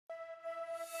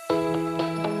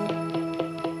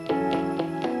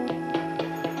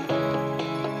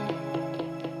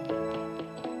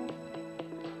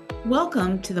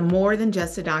Welcome to the More Than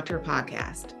Just a Doctor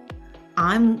podcast.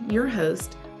 I'm your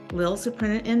host, Lil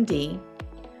Suprenant, MD.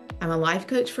 I'm a life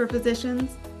coach for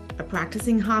physicians, a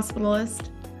practicing hospitalist,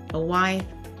 a wife,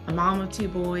 a mom of two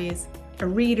boys, a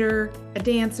reader, a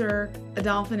dancer, a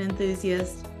dolphin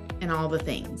enthusiast, and all the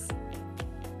things.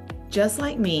 Just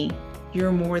like me,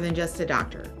 you're more than just a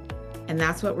doctor, and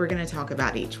that's what we're going to talk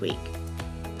about each week.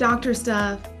 Doctor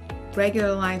stuff,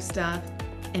 regular life stuff,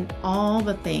 and all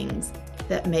the things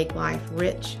that make life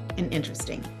rich and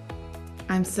interesting.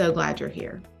 I'm so glad you're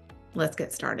here. Let's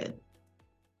get started.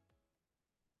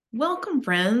 Welcome,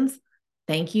 friends.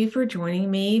 Thank you for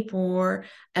joining me for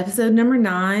episode number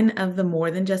 9 of the More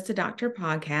Than Just a Doctor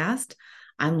podcast.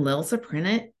 I'm Lil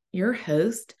Suprenant, your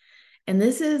host, and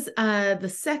this is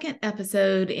the second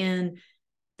episode in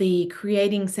the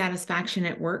Creating Satisfaction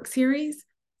at Work series,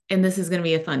 and this is going to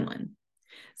be a fun one.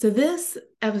 So this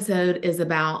episode is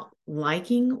about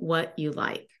liking what you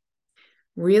like,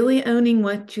 really owning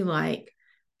what you like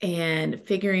and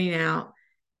figuring out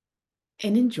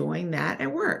and enjoying that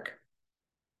at work.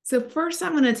 So first,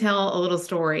 I'm going to tell a little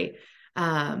story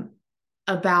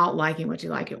about liking what you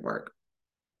like at work.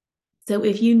 So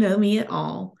if you know me at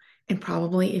all, and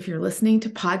probably if you're listening to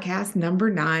podcast number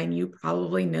 9, you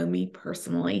probably know me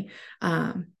personally.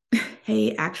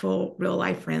 Hey, actual real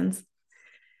life friends.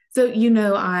 So you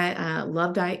know I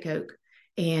love Diet Coke.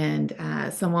 And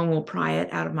someone will pry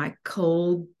it out of my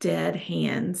cold, dead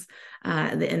hands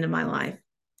at the end of my life.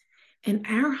 And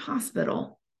our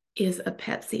hospital is a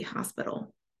Pepsi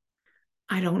hospital.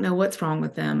 I don't know what's wrong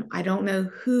with them. I don't know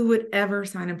who would ever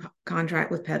sign a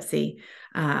contract with Pepsi.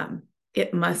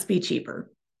 It must be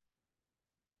cheaper.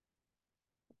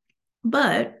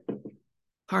 But,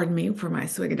 pardon me for my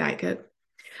swig of Diet Coke.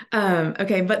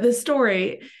 Okay, but the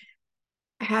story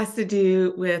has to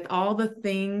do with all the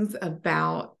things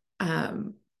about a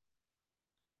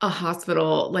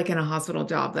hospital, like in a hospital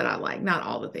job that I like. Not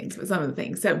all the things, but some of the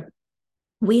things. So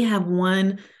we have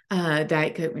one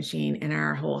Diet Coke machine in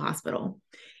our whole hospital.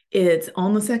 It's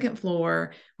on the second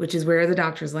floor, which is where the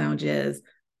doctor's lounge is.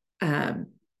 And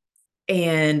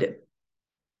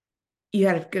you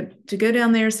have to go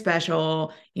down there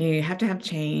special. You have to have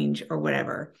change or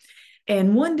whatever.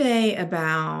 And one day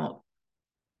about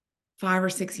 5 or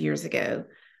 6 years ago,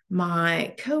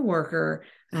 my coworker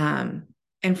and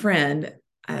friend,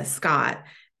 Scott,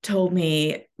 told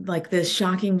me like this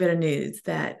shocking bit of news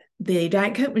that the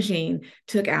Diet Coke machine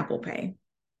took Apple Pay.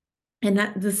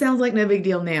 And this sounds like no big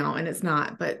deal now, and it's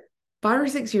not. But 5 or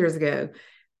 6 years ago,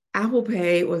 Apple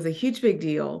Pay was a huge big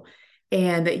deal.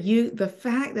 And that the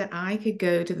fact that I could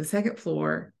go to the second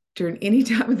floor during any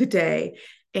time of the day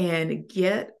and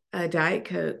get a Diet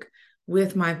Coke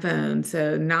with my phone,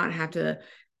 so not have to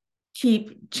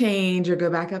keep change or go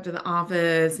back up to the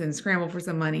office and scramble for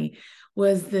some money,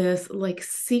 was this like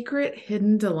secret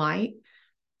hidden delight.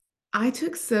 I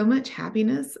took so much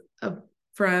happiness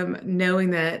from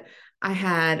knowing that I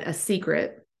had a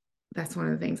secret. That's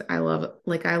one of the things I love.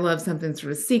 Like I love something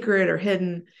sort of secret or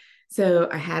hidden. So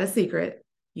I had a secret.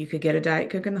 You could get a Diet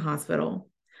Coke in the hospital.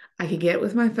 I could get it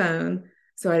with my phone,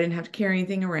 so I didn't have to carry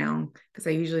anything around because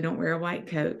I usually don't wear a white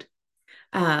coat.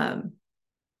 And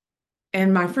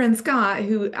my friend Scott,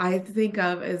 who I think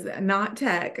of as not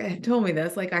tech, had told me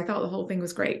this. Like I thought the whole thing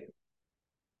was great.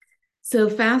 So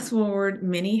fast forward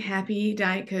many happy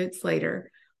Diet Cokes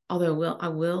later, although I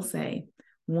will say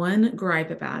one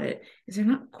gripe about it is they're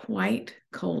not quite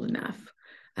cold enough.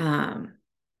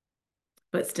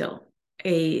 But still,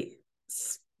 a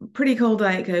pretty cold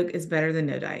Diet Coke is better than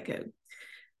no Diet Coke.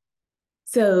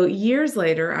 So years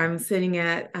later, I'm sitting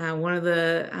at one of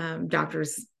the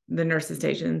doctors, the nurse's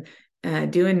station,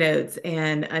 doing notes,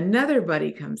 and another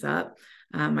buddy comes up,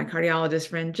 my cardiologist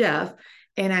friend, Jeff.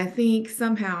 And I think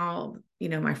somehow,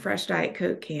 my fresh Diet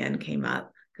Coke can came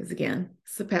up because again,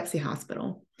 it's a Pepsi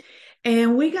hospital.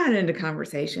 And we got into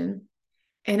conversation.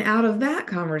 And out of that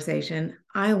conversation,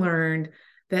 I learned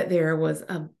that there was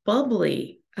a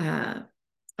bubbly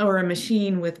or a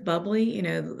machine with bubbly,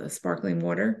 the sparkling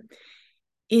water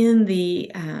in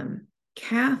the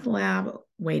cath lab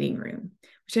waiting room,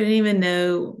 which I didn't even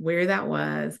know where that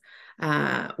was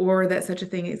or that such a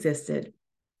thing existed,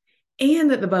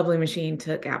 and that the bubbly machine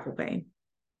took Apple Pay.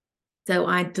 So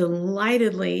I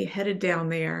delightedly headed down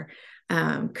there.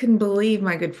 Couldn't believe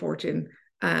my good fortune.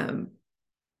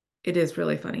 It is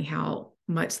really funny how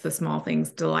much the small things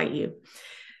delight you.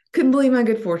 Couldn't believe my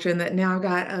good fortune that now I've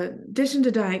got, in addition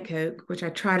to Diet Coke, which I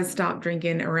try to stop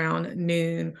drinking around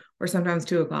noon or sometimes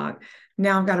 2 o'clock,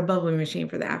 now I've got a bubbly machine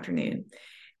for the afternoon.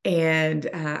 And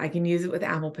I can use it with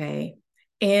Apple Pay.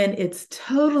 And it's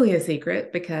totally a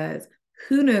secret because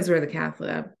Who knows where the cath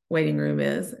lab waiting room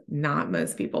is? Not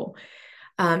most people.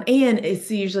 And it's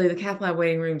usually the cath lab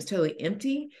waiting room is totally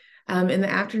empty in the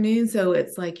afternoon. So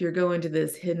it's like you're going to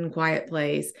this hidden, quiet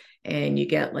place and you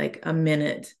get like a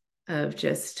minute of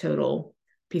just total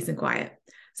peace and quiet.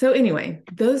 So, anyway,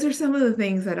 those are some of the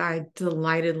things that I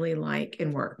delightedly like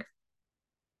in work.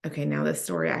 Okay, now this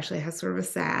story actually has sort of a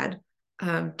sad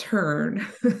turn.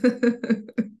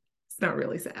 It's not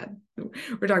really sad.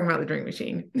 We're talking about the drink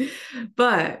machine.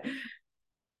 But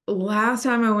last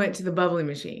time I went to the bubbly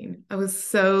machine, I was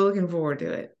so looking forward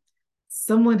to it.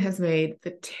 Someone has made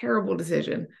the terrible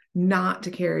decision not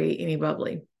to carry any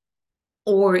bubbly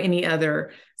or any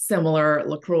other similar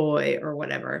LaCroix or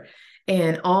whatever.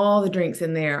 And all the drinks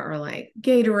in there are like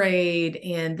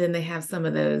Gatorade, and then they have some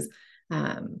of those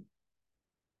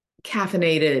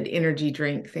caffeinated energy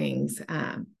drink things.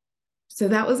 So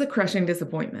that was a crushing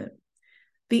disappointment.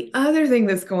 The other thing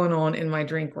that's going on in my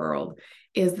drink world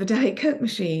is the Diet Coke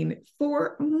machine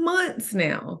for months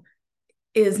now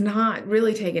is not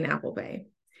really taking Apple Pay.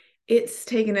 It's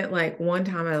taken it like one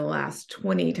time out of the last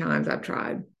 20 times I've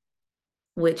tried,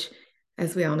 which,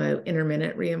 as we all know,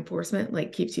 intermittent reinforcement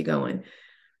like keeps you going.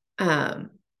 How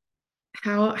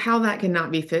that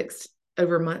cannot be fixed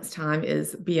over months' time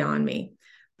is beyond me.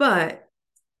 But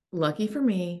lucky for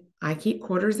me, I keep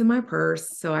quarters in my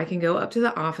purse so I can go up to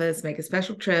the office, make a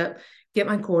special trip, get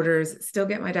my quarters, still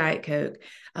get my Diet Coke.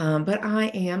 But I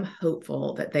am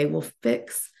hopeful that they will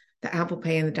fix the Apple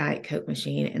Pay and the Diet Coke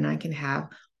machine, and I can have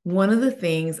one of the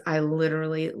things I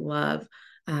literally love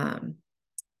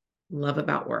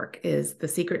about work is the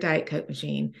secret Diet Coke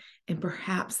machine, and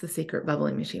perhaps the secret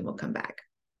bubbling machine will come back.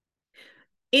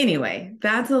 Anyway,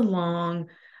 that's a long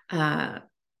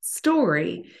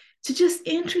story to just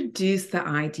introduce the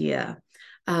idea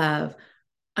of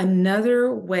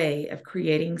another way of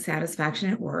creating satisfaction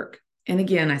at work. And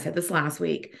again, I said this last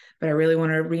week, but I really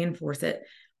want to reinforce it.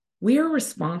 We are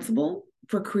responsible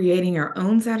for creating our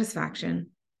own satisfaction,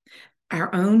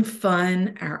 our own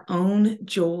fun, our own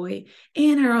joy,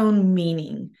 and our own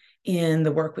meaning in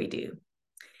the work we do.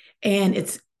 And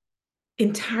it's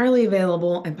entirely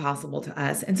available and possible to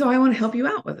us. And so I want to help you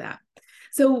out with that.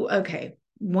 So, okay,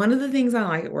 one of the things I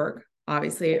like at work,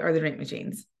 obviously, are the drink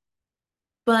machines.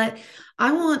 But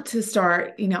I want to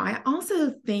start, I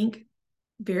also think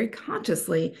very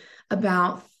consciously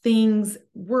about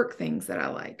work things that I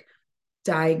like,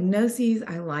 diagnoses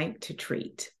I like to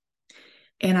treat.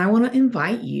 And I want to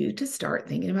invite you to start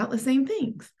thinking about the same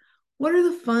things. What are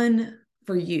the fun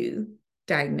for you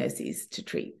diagnoses to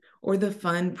treat, or the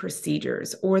fun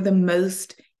procedures, or the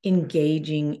most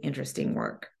engaging, interesting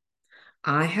work?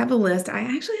 I have a list. I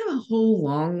actually have a whole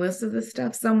long list of this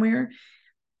stuff somewhere.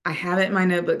 I have it in my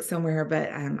notebook somewhere,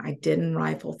 but I didn't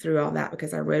rifle through all that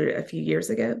because I wrote it a few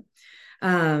years ago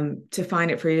to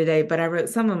find it for you today. But I wrote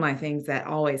some of my things that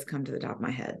always come to the top of my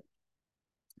head.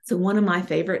 So one of my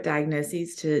favorite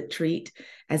diagnoses to treat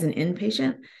as an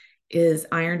inpatient is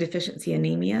iron deficiency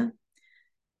anemia.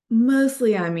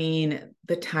 Mostly, I mean,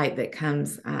 the type that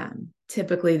comes,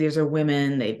 typically these are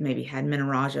women, they've maybe had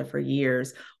menorrhagia for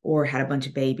years or had a bunch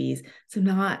of babies. So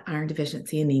not iron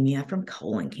deficiency anemia from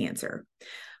colon cancer.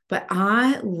 But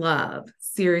I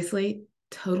seriously,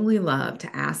 totally love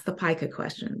to ask the PICA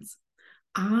questions.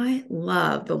 I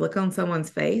love the look on someone's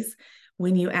face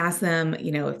when you ask them,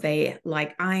 if they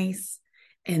like ice,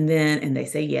 and they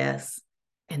say yes.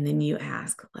 And then you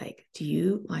ask, like, do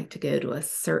you like to go to a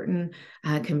certain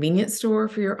convenience store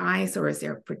for your ice, or is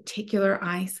there a particular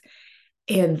ice?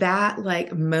 And that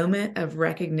like moment of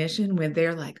recognition when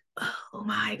they're like, oh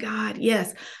my God,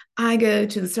 yes, I go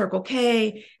to the Circle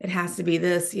K. It has to be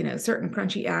this, certain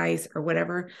crunchy ice or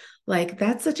whatever. Like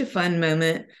that's such a fun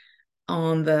moment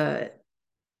on the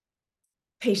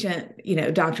patient,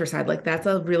 doctor side. Like that's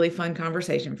a really fun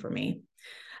conversation for me.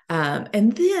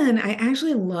 And then I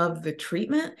actually love the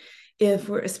treatment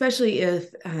especially if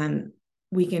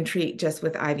we can treat just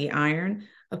with IV iron.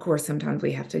 Of course, sometimes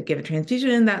we have to give a transfusion,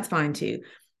 and that's fine too.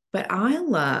 But I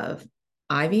love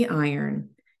IV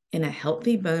iron in a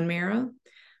healthy bone marrow.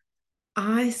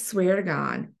 I swear to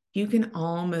God, you can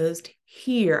almost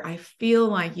hear, I feel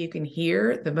like you can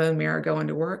hear the bone marrow going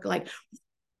to work, like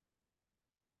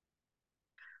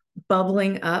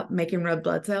bubbling up, making red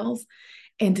blood cells.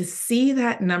 And to see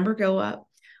that number go up,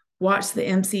 watch the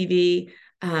MCV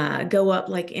go up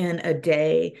like in a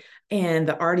day, and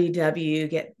the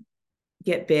RDW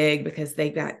get big because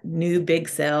they got new big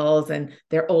cells and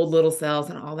their old little cells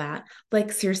and all that.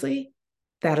 Like seriously,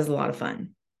 that is a lot of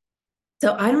fun.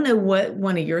 So I don't know what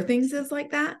one of your things is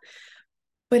like that,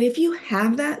 but if you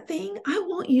have that thing, I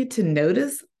want you to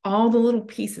notice all the little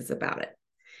pieces about it.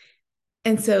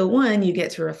 And so, one, you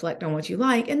get to reflect on what you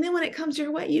like. And then when it comes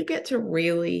your way, you get to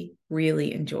really,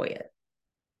 really enjoy it.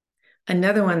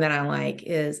 Another one that I like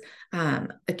is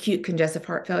acute congestive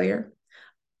heart failure.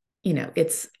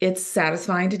 It's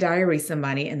satisfying to diurese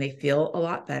somebody and they feel a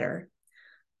lot better.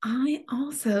 I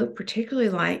also particularly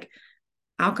like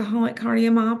alcoholic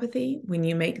cardiomyopathy when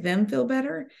you make them feel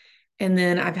better. And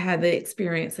then I've had the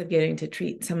experience of getting to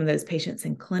treat some of those patients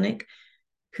in clinic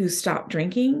who stop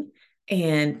drinking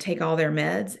and take all their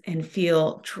meds and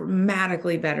feel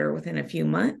dramatically better within a few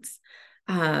months.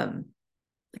 Um,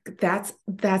 that's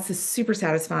a super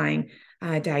satisfying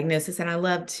diagnosis, and I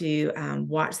love to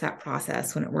watch that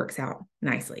process when it works out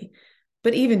nicely.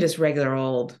 But even just regular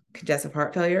old congestive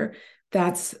heart failure,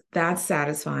 that's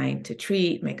satisfying to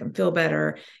treat, make them feel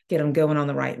better, get them going on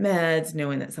the right meds,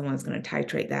 knowing that someone's going to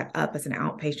titrate that up as an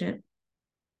outpatient.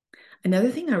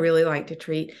 Another thing I really like to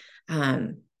treat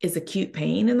is acute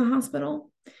pain in the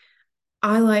hospital.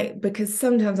 I like because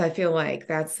sometimes I feel like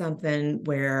that's something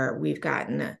where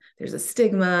there's a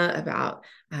stigma about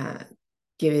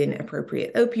giving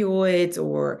appropriate opioids,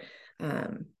 or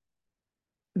um,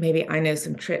 maybe I know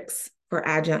some tricks for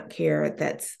adjunct care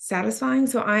that's satisfying.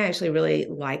 So I actually really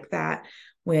like that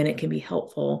when it can be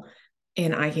helpful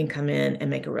and I can come in and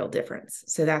make a real difference.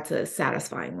 So that's a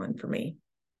satisfying one for me.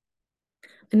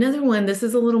 Another one, this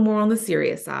is a little more on the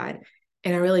serious side,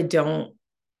 and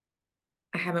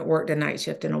I haven't worked a night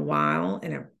shift in a while,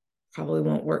 and I probably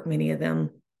won't work many of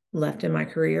them left in my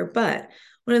career. But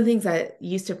one of the things that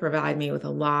used to provide me with a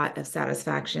lot of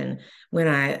satisfaction when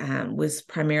I was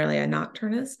primarily a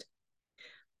nocturnist,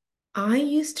 I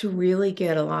used to really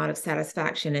get a lot of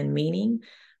satisfaction and meaning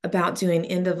about doing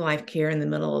end of life care in the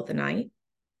middle of the night.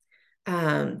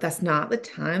 That's not the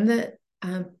time that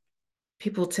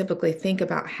people typically think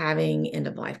about having end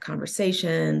of life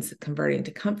conversations, converting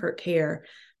to comfort care.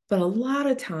 But a lot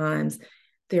of times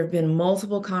there have been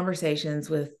multiple conversations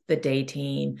with the day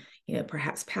team,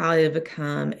 perhaps palliative have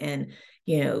come and,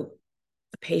 the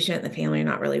patient and the family are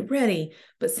not really ready,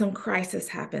 but some crisis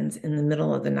happens in the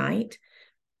middle of the night.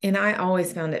 And I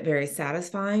always found it very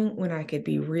satisfying when I could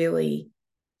be really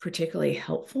particularly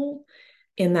helpful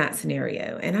in that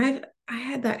scenario. And I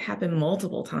had that happen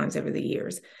multiple times over the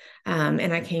years.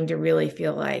 And I came to really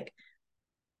feel like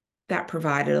that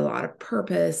provided a lot of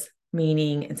purpose,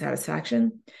 meaning, and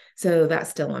satisfaction. So that's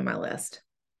still on my list.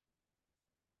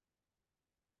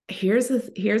 Here's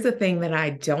the thing that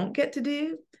I don't get to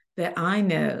do that I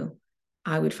know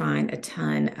I would find a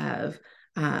ton of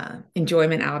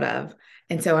enjoyment out of.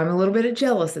 And so I'm a little bit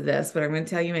jealous of this, but I'm going to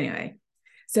tell you anyway.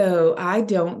 So I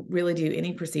don't really do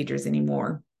any procedures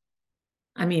anymore.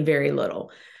 I mean, very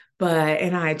little.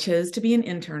 And I chose to be an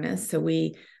internist. So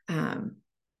we,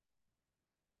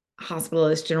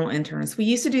 hospitalist, general internist, we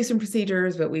used to do some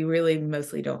procedures, but we really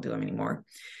mostly don't do them anymore.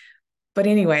 But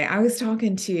anyway, I was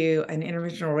talking to an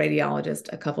interventional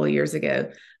radiologist a couple of years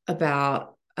ago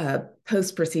about a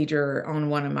post procedure on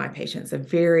one of my patients, a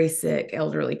very sick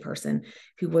elderly person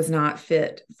who was not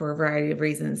fit for a variety of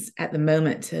reasons at the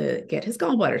moment to get his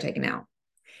gallbladder taken out.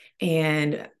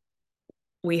 And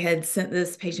we had sent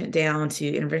this patient down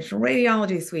to interventional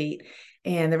radiology suite,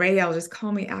 and the radiologist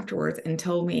called me afterwards and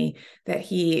told me that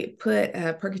he put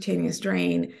a percutaneous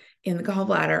drain in the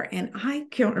gallbladder. And I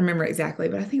can't remember exactly,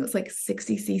 but I think it was like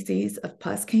 60 cc's of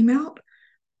pus came out.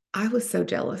 I was so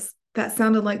jealous. That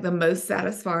sounded like the most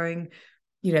satisfying,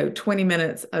 20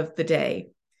 minutes of the day.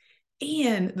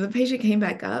 And the patient came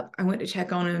back up. I went to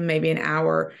check on him maybe an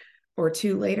hour or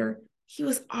two later. He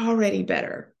was already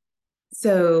better.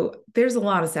 So there's a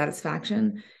lot of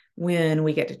satisfaction when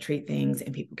we get to treat things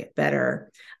and people get better.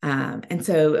 And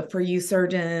so for you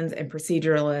surgeons and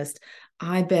proceduralists,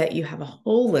 I bet you have a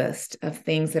whole list of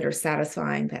things that are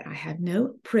satisfying that I have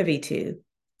no privy to.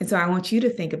 And so I want you to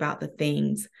think about the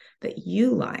things that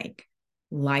you like,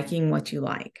 liking what you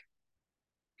like.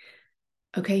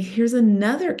 Okay, here's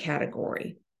another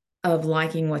category of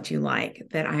liking what you like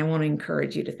that I want to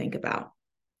encourage you to think about.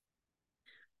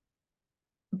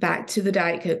 Back to the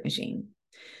Diet Coke machine.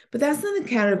 But that's in the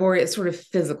category of sort of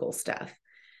physical stuff.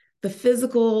 The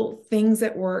physical things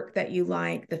at work that you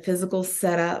like, the physical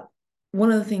setup.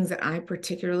 One of the things that I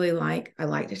particularly like, I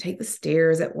like to take the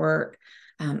stairs at work.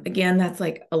 Again, that's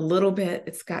like a little bit,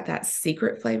 it's got that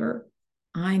secret flavor.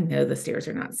 I know the stairs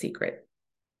are not secret,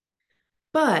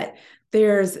 but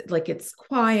there's like, it's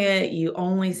quiet. You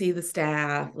only see the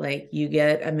staff. Like you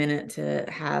get a minute to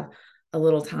have a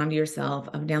little time to yourself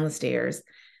up and down the stairs.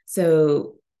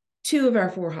 So 2 of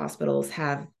our 4 hospitals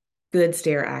have good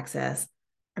stair access.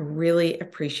 I really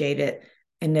appreciate it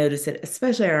and notice it,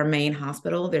 especially our main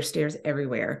hospital. There's stairs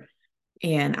everywhere.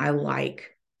 And I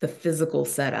like the physical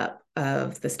setup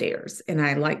of the stairs, and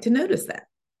I like to notice that.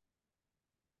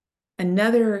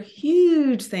 Another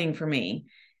huge thing for me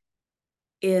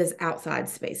is outside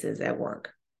spaces at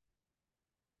work.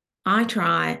 I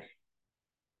try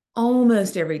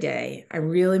almost every day. I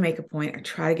really make a point. I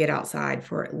try to get outside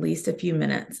for at least a few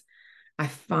minutes. I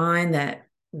find that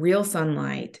real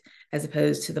sunlight, as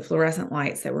opposed to the fluorescent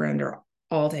lights that we're under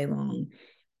all day long,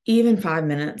 even 5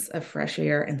 minutes of fresh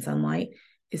air and sunlight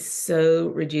is so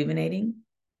rejuvenating.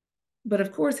 But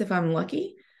of course, if I'm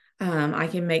lucky, I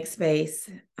can make space,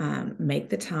 make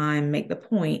the time, make the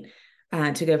point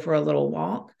to go for a little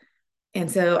walk. And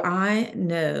so I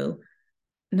know,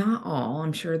 not all,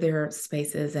 I'm sure there are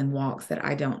spaces and walks that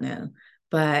I don't know,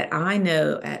 but I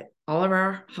know at all of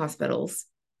our hospitals,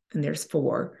 and there's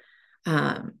 4,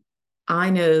 I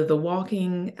know the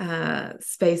walking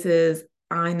spaces.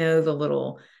 I know the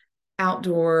little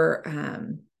outdoor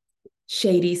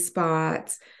shady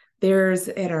spots. There's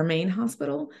at our main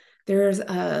hospital, there's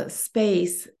a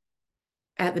space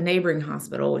at the neighboring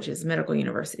hospital, which is Medical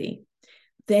University.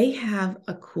 They have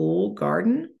a cool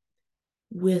garden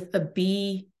with a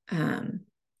bee,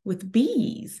 with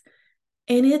bees.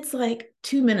 And it's like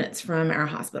 2 minutes from our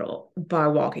hospital by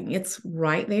walking. It's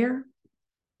right there.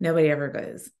 Nobody ever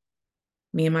goes.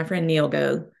 Me and my friend Neil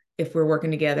go. If we're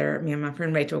working together, me and my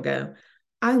friend Rachel go.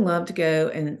 I love to go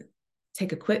and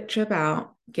take a quick trip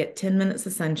out, get 10 minutes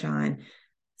of sunshine,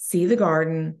 see the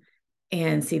garden,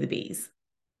 and see the bees.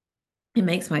 It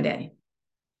makes my day.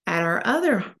 At our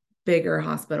other bigger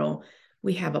hospital,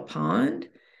 we have a pond,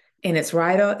 and it's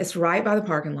right by the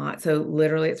parking lot. So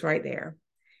literally it's right there.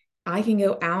 I can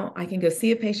go out, I can go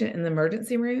see a patient in the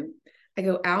emergency room. I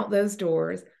go out those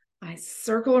doors, I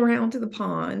circle around to the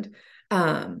pond,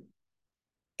 and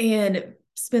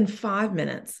spend 5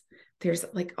 minutes. There's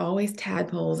like always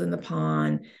tadpoles in the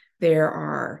pond. There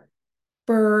are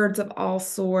birds of all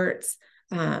sorts.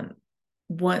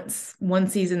 Once one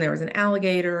season there was an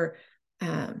alligator.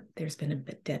 There's been a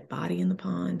dead body in the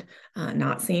pond,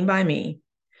 not seen by me.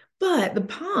 But the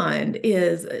pond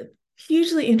is a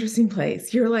hugely interesting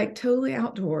place. You're like totally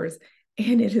outdoors,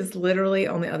 and it is literally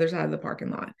on the other side of the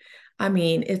parking lot. I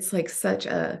mean, it's like such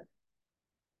a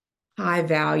high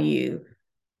value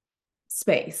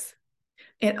space.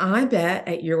 And I bet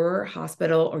at your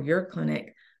hospital or your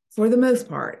clinic, for the most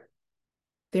part,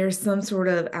 there's some sort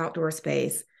of outdoor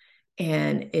space.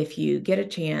 And if you get a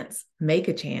chance, make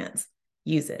a chance,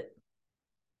 use it.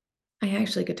 I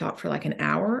actually could talk for like an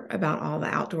hour about all the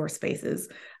outdoor spaces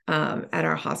at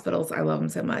our hospitals. I love them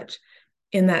so much.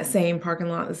 In that same parking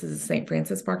lot, this is the St.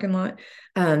 Francis parking lot,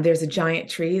 there's a giant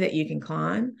tree that you can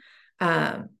climb.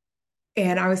 And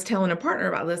I was telling a partner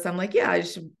about this. I'm like, yeah, I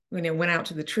just went out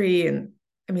to the tree, and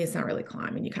I mean, it's not really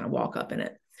climbing. You kind of walk up in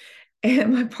it.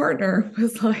 And my partner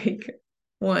was like,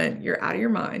 1, you're out of your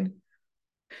mind.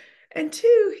 And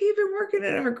 2, he'd been working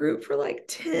in our group for like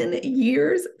 10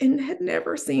 years and had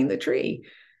never seen the tree.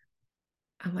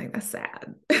 I'm like, that's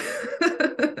sad.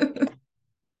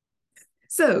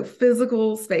 So,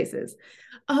 physical spaces.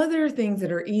 Other things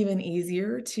that are even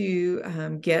easier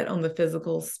to get on the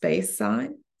physical space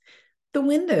side, the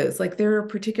windows. Like there are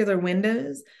particular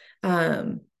windows at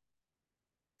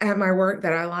my work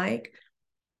that I like.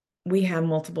 We have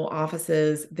multiple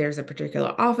offices. There's a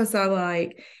particular office I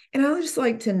like, and I just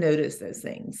like to notice those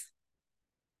things.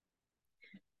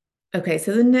 Okay,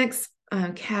 so the next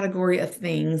category of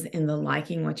things in the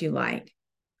liking what you like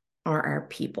are our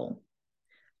people.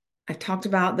 I've talked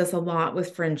about this a lot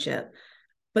with friendship,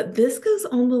 but this goes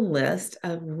on the list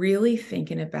of really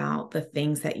thinking about the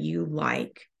things that you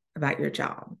like about your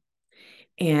job.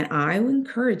 And I would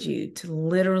encourage you to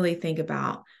literally think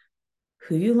about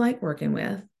who you like working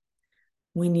with.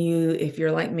 If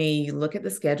you're like me, you look at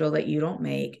the schedule that you don't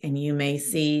make, and you may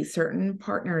see certain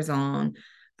partners on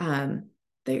that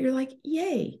you're like,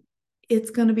 yay, it's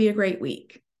going to be a great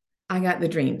week. I got the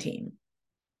dream team.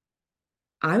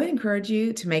 I would encourage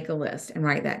you to make a list and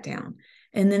write that down.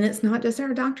 And then it's not just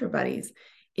our doctor buddies,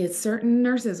 it's certain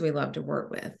nurses we love to work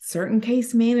with, certain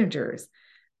case managers,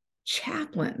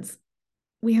 chaplains.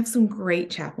 We have some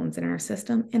great chaplains in our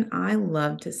system, and I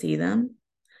love to see them,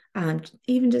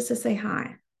 even just to say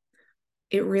hi.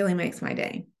 It really makes my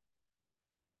day.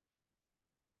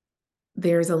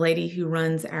 There's a lady who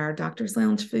runs our Doctor's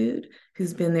Lounge food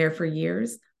who's been there for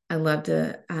years. I love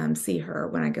to see her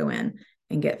when I go in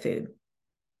and get food.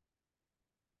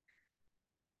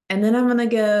 And then I'm going to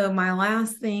go my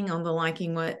last thing on the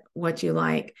liking what you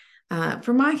like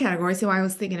for my category. So I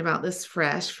was thinking about this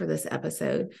fresh for this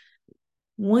episode.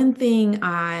 One thing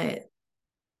I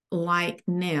like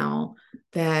now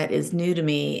that is new to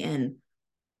me, and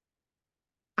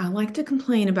I like to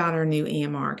complain about our new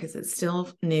EMR because it's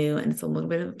still new and it's a little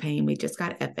bit of a pain. We just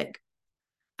got Epic.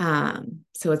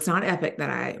 So it's not Epic that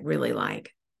I really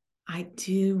like. I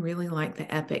do really like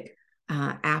the Epic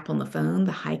app on the phone,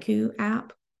 the Haiku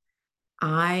app.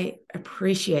 I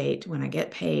appreciate when I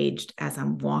get paged as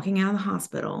I'm walking out of the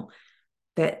hospital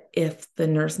that if the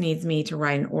nurse needs me to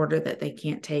write an order that they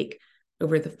can't take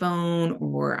over the phone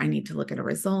or I need to look at a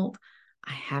result,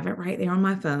 I have it right there on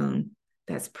my phone.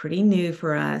 That's pretty new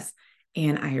for us,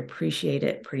 and I appreciate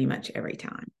it pretty much every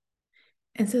time.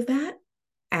 And so that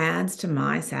adds to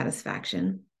my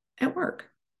satisfaction at work.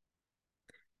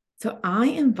 So I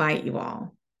invite you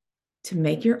all to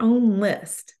make your own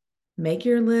list. Make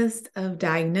your list of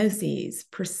diagnoses,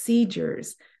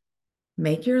 procedures.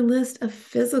 Make your list of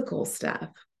physical stuff.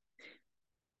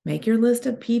 Make your list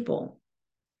of people,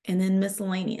 and then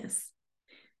miscellaneous.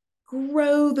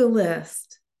 Grow the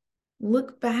list.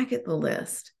 Look back at the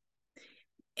list.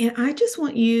 And I just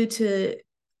want you to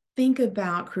think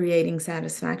about creating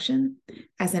satisfaction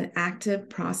as an active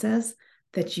process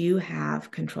that you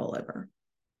have control over.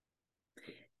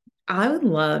 I would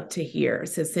love to hear.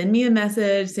 So send me a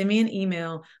message, send me an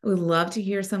email. I would love to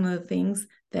hear some of the things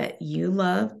that you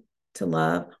love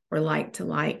or like to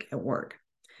like at work.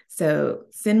 So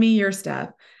send me your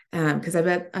stuff because I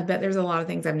bet there's a lot of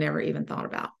things I've never even thought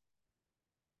about.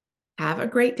 Have a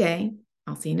great day.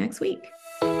 I'll see you next week.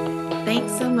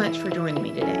 Thanks so much for joining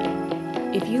me today.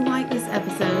 If you like this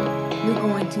episode, you're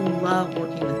going to love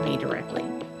working with me directly.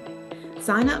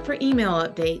 Sign up for email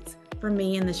updates for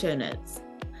me in the show notes.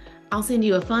 I'll send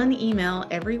you a fun email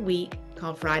every week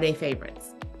called Friday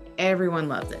Favorites. Everyone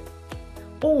loves it.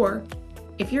 Or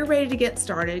if you're ready to get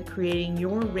started creating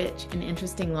your rich and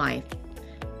interesting life,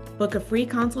 book a free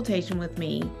consultation with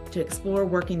me to explore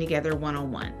working together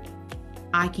one-on-one.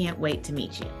 I can't wait to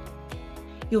meet you.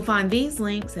 You'll find these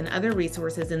links and other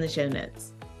resources in the show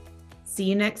notes. See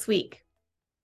you next week.